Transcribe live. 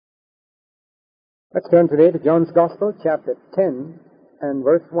Let's turn today to John's Gospel, chapter 10 and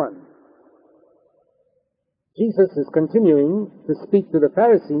verse 1. Jesus is continuing to speak to the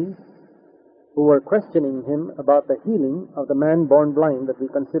Pharisees who were questioning him about the healing of the man born blind that we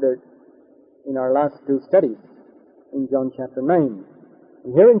considered in our last two studies in John chapter 9.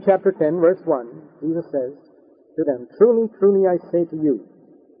 And here in chapter 10, verse 1, Jesus says to them, "Truly, truly, I say to you,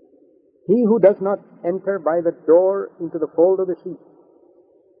 he who does not enter by the door into the fold of the sheep,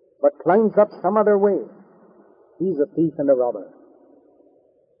 but climbs up some other way, he is a thief and a robber.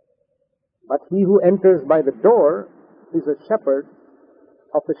 But he who enters by the door is a shepherd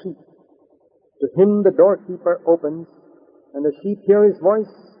of the sheep. To him the doorkeeper opens, and the sheep hear his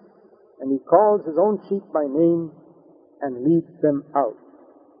voice, and he calls his own sheep by name and leads them out."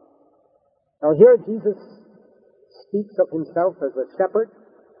 Now here Jesus speaks of himself as a shepherd,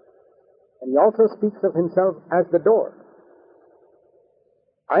 and he also speaks of himself as the door.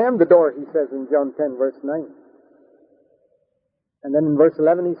 "I am the door," he says in John 10, verse 9. And then in verse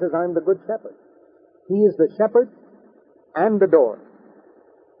 11 he says, "I am the good shepherd." He is the shepherd and the door.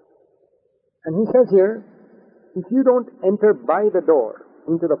 And he says here, if you don't enter by the door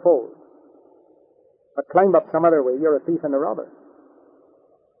into the fold, but climb up some other way, you're a thief and a robber.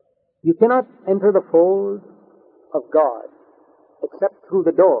 You cannot enter the fold of God except through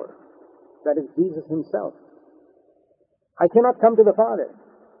the door, that is Jesus himself. I cannot come to the Father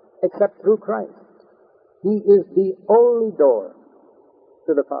except through Christ. He is the only door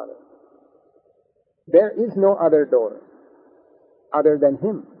to the Father. There is no other door other than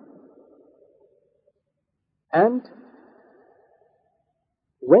him. And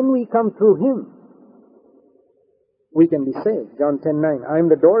when we come through him, we can be saved. John 10:9, "I am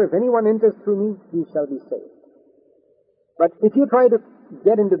the door. If anyone enters through me, he shall be saved." But if you try to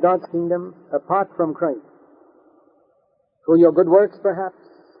get into God's kingdom apart from Christ, through your good works perhaps,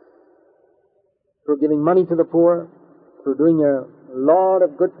 through giving money to the poor, through doing a lot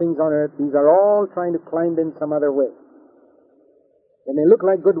of good things on earth, these are all trying to climb in some other way. They may look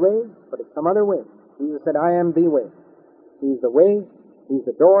like good ways, but it's some other way. Jesus said, "I am the way." He's the way, he's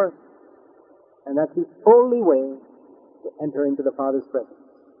the door, and that's the only way to enter into the Father's presence.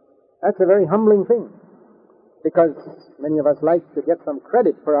 That's a very humbling thing, because many of us like to get some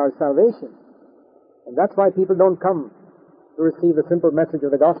credit for our salvation. And that's why people don't come to receive the simple message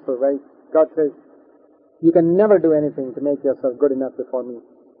of the gospel, right? God says, you can never do anything to make yourself good enough before me.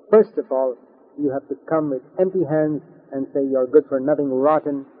 First of all, you have to come with empty hands and say you're good for nothing,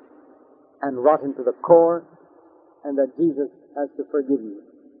 rotten, and rotten to the core, and that Jesus has to forgive you.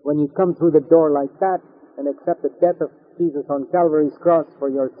 When you come through the door like that and accept the death of Jesus on Calvary's cross for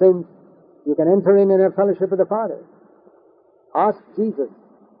your sins, you can enter in and have fellowship with the Father. Ask Jesus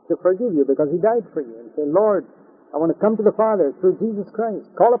to forgive you because he died for you, and say, "Lord, I want to come to the Father through Jesus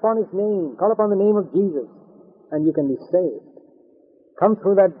Christ." Call upon his name. Call upon the name of Jesus, and you can be saved. Come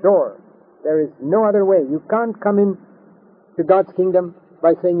through that door. There is no other way. You can't come in to God's kingdom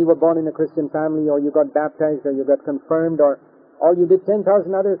by saying you were born in a Christian family, or you got baptized, or you got confirmed, or you did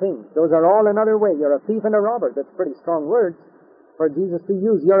 10,000 other things. Those are all another way. You're a thief and a robber. That's pretty strong words for Jesus to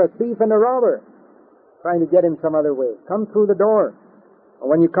use. You're a thief and a robber, trying to get in some other way. Come through the door. And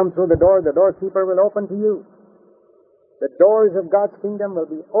when you come through the doorkeeper will open to you. The doors of God's kingdom will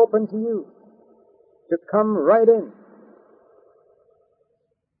be open to you to come right in.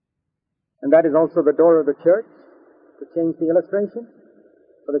 And that is also the door of the church, to change the illustration.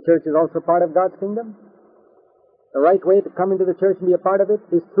 For the church is also part of God's kingdom. The right way to come into the church and be a part of it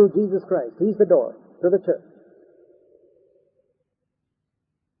is through Jesus Christ. He's the door to the church.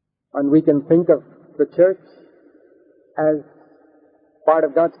 And we can think of the church as part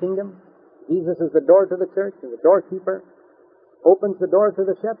of God's kingdom. Jesus is the door to the church, and the doorkeeper opens the door to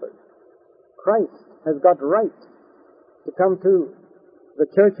the shepherd. Christ has got right to come to the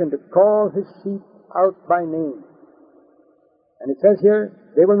church and to call his sheep out by name. And it says here,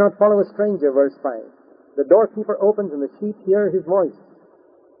 "They will not follow a stranger," verse 5. The doorkeeper opens and the sheep hear his voice,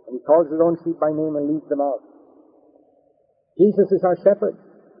 and he calls his own sheep by name and leads them out. Jesus is our shepherd.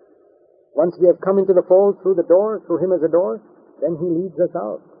 Once we have come into the fold through the door, through him as a door, then he leads us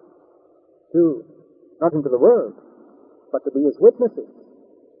out to, not into the world, but to be his witnesses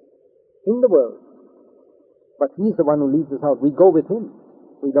in the world. But he's the one who leads us out. We go with him.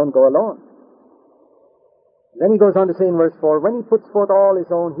 We don't go alone. Then he goes on to say in verse 4, "When he puts forth all his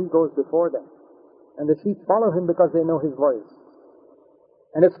own, he goes before them. And the sheep follow him because they know his voice.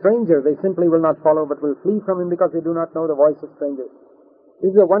 And a stranger they simply will not follow, but will flee from him because they do not know the voice of strangers."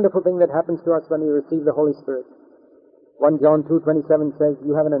 This is a wonderful thing that happens to us when we receive the Holy Spirit. 1 John 2:27 says,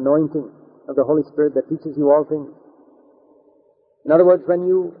 "You have an anointing of the Holy Spirit that teaches you all things." In other words, when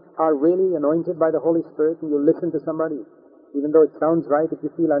you are really anointed by the Holy Spirit and you listen to somebody, even though it sounds right, if you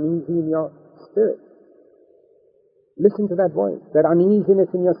feel uneasy in your spirit, listen to that voice. That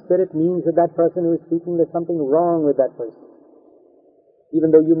uneasiness in your spirit means that that person who is speaking, there's something wrong with that person. Even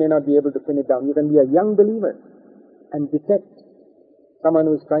though you may not be able to pin it down, you can be a young believer and detect someone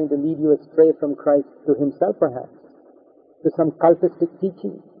who is trying to lead you astray from Christ, to himself perhaps, to some cultistic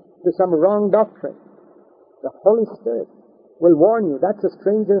teaching, to some wrong doctrine. The Holy Spirit will warn you, that's a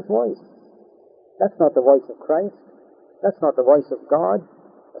stranger's voice. That's not the voice of Christ. That's not the voice of God.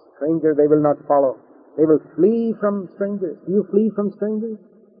 A stranger they will not follow. They will flee from strangers. Do you flee from strangers?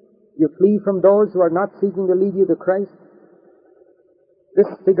 You flee from those who are not seeking to lead you to Christ? This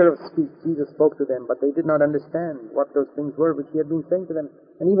figure of speech, Jesus spoke to them, but they did not understand what those things were which he had been saying to them.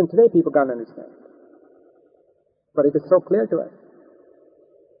 And even today people can't understand. But it is so clear to us.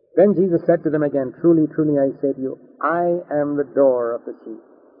 Then Jesus said to them again, truly, truly, I say to you, I am the door of the sheep.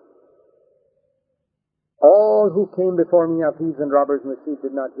 All who came before me are thieves and robbers, and the sheep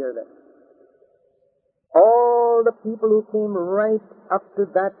did not hear them. All the people who came right up to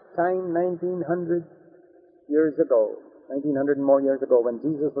that time, 1900 years ago, 1900 and more years ago, when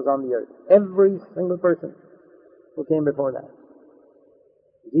Jesus was on the earth, every single person who came before that,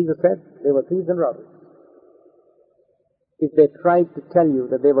 Jesus said they were thieves and robbers. If they tried to tell you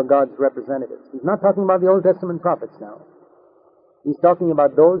that they were God's representatives. He's not talking about the Old Testament prophets now. He's talking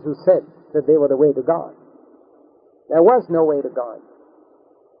about those who said that they were the way to God. There was no way to God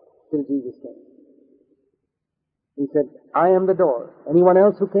till Jesus came. He said, I am the door. Anyone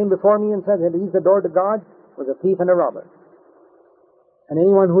else who came before me and said that he's the door to God was a thief and a robber. And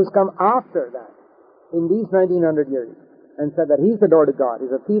anyone who's come after that, in these 1900 years, and said that he's the door to God,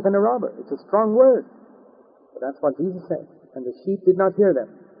 is a thief and a robber. It's a strong word. But that's what Jesus said. And the sheep did not hear them.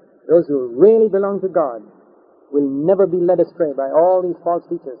 Those who really belong to God will never be led astray by all these false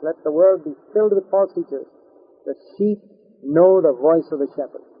teachers. Let the world be filled with false teachers. The sheep know the voice of the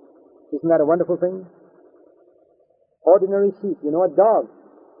shepherd. Isn't that a wonderful thing? Ordinary sheep, a dog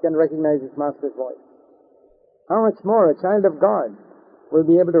can recognize its master's voice. How much more a child of God will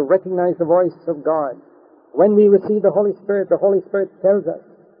be able to recognize the voice of God. When we receive the Holy Spirit tells us.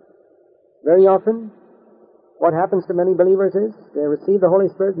 Very often, what happens to many believers is, they receive the Holy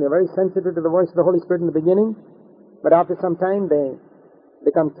Spirit and they're very sensitive to the voice of the Holy Spirit in the beginning, but after some time they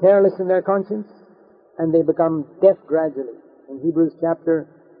become careless in their conscience and they become deaf gradually. In Hebrews chapter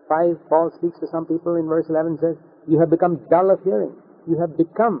 5, Paul speaks to some people in verse 11, says, you have become dull of hearing. You have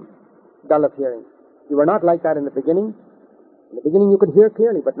become dull of hearing. You were not like that in the beginning. In the beginning you could hear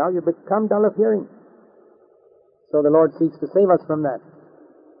clearly, but now you've become dull of hearing. So the Lord seeks to save us from that.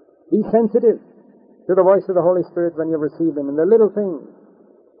 Be sensitive to the voice of the Holy Spirit when you receive Him. In the little things,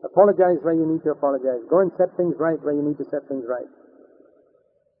 apologize where you need to apologize. Go and set things right where you need to set things right.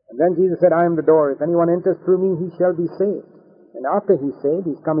 And then Jesus said, I am the door. If anyone enters through me, he shall be saved. And after he's saved,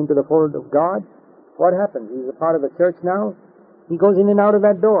 he's come into the fold of God. What happens? He's a part of the church now. He goes in and out of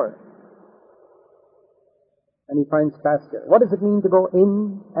that door. And he finds pasture. What does it mean to go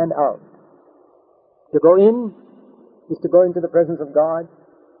in and out? To go in is to go into the presence of God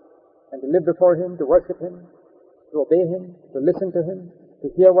and to live before Him, to worship Him, to obey Him, to listen to Him, to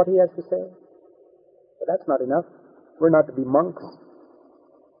hear what He has to say. But that's not enough. We're not to be monks,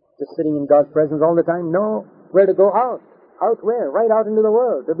 just sitting in God's presence all the time. No, we're to go out. Out where? Right out into the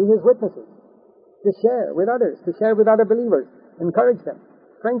world, to be His witnesses, to share with others, to share with other believers, encourage them,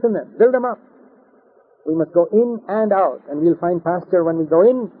 strengthen them, build them up. We must go in and out, and we'll find pasture when we go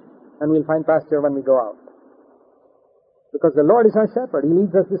in, and we'll find pasture when we go out. Because the Lord is our shepherd. He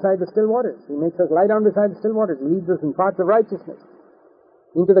leads us beside the still waters. He makes us lie down beside the still waters. He leads us in paths of righteousness,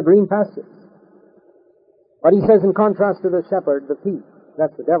 into the green pastures. But He says in contrast to the shepherd, the thief,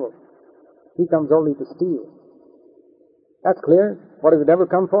 that's the devil. He comes only to steal. That's clear. What does the devil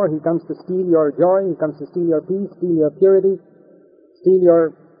come for? He comes to steal your joy. He comes to steal your peace, steal your purity, steal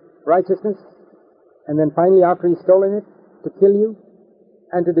your righteousness. And then finally, after he's stolen it, to kill you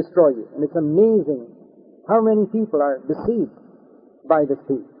and to destroy you. And it's amazing how many people are deceived by this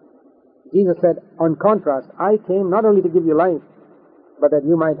thief. Jesus said, on contrast, I came not only to give you life, but that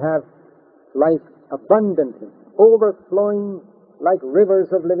you might have life abundantly, overflowing like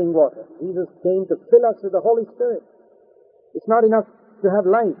rivers of living water. Jesus came to fill us with the Holy Spirit. It's not enough to have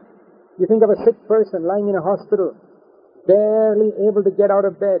life. You think of a sick person lying in a hospital, barely able to get out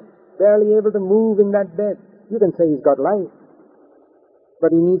of bed, barely able to move in that bed. You can say he's got life,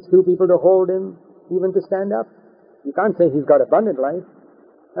 but he needs two people to hold him, even to stand up. You can't say he's got abundant life.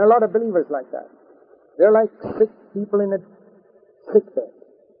 There are a lot of believers like that. They're like sick people in a sick bed,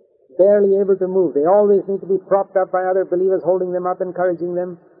 barely able to move. They always need to be propped up by other believers, holding them up, encouraging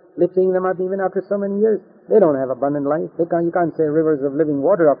them, lifting them up even after so many years. They don't have abundant life. You can't say rivers of living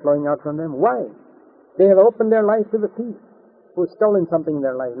water are flowing out from them. Why? They have opened their life to the thief who has stolen something in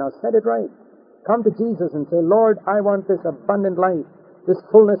their life. Now set it right. Come to Jesus and say, Lord, I want this abundant life, this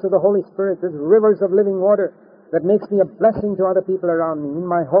fullness of the Holy Spirit, this rivers of living water that makes me a blessing to other people around me, in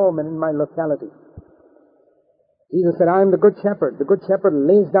my home and in my locality. Jesus said, I am the good shepherd. The good shepherd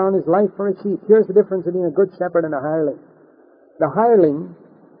lays down his life for his sheep. Here's the difference between a good shepherd and a hireling. The hireling,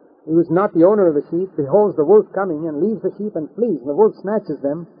 who is not the owner of the sheep, beholds the wolf coming and leaves the sheep and flees. And the wolf snatches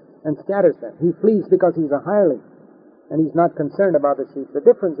them and scatters them. He flees because he's a hireling, and he's not concerned about the sheep. The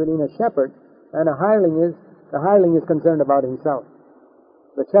difference between a shepherd and a hireling is, the hireling is concerned about himself.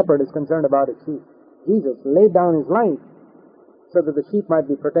 The shepherd is concerned about his sheep. Jesus laid down his life so that the sheep might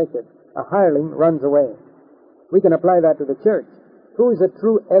be protected. A hireling runs away. We can apply that to the church. Who is a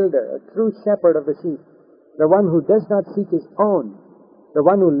true elder, a true shepherd of the sheep? The one who does not seek his own. The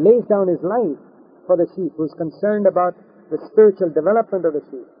one who lays down his life for the sheep, who is concerned about the spiritual development of the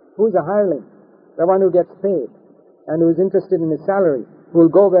sheep. Who is a hireling? The one who gets paid and who is interested in his salary, who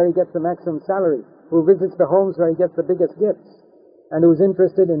will go where he gets the maximum salary, who visits the homes where he gets the biggest gifts, and who is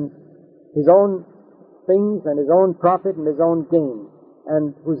interested in his own things and his own profit and his own gain,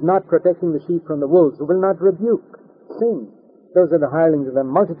 and who's not protecting the sheep from the wolves, who will not rebuke sin. Those are the hirelings of them,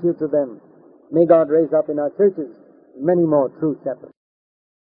 multitudes of them. May God raise up in our churches many more true shepherds.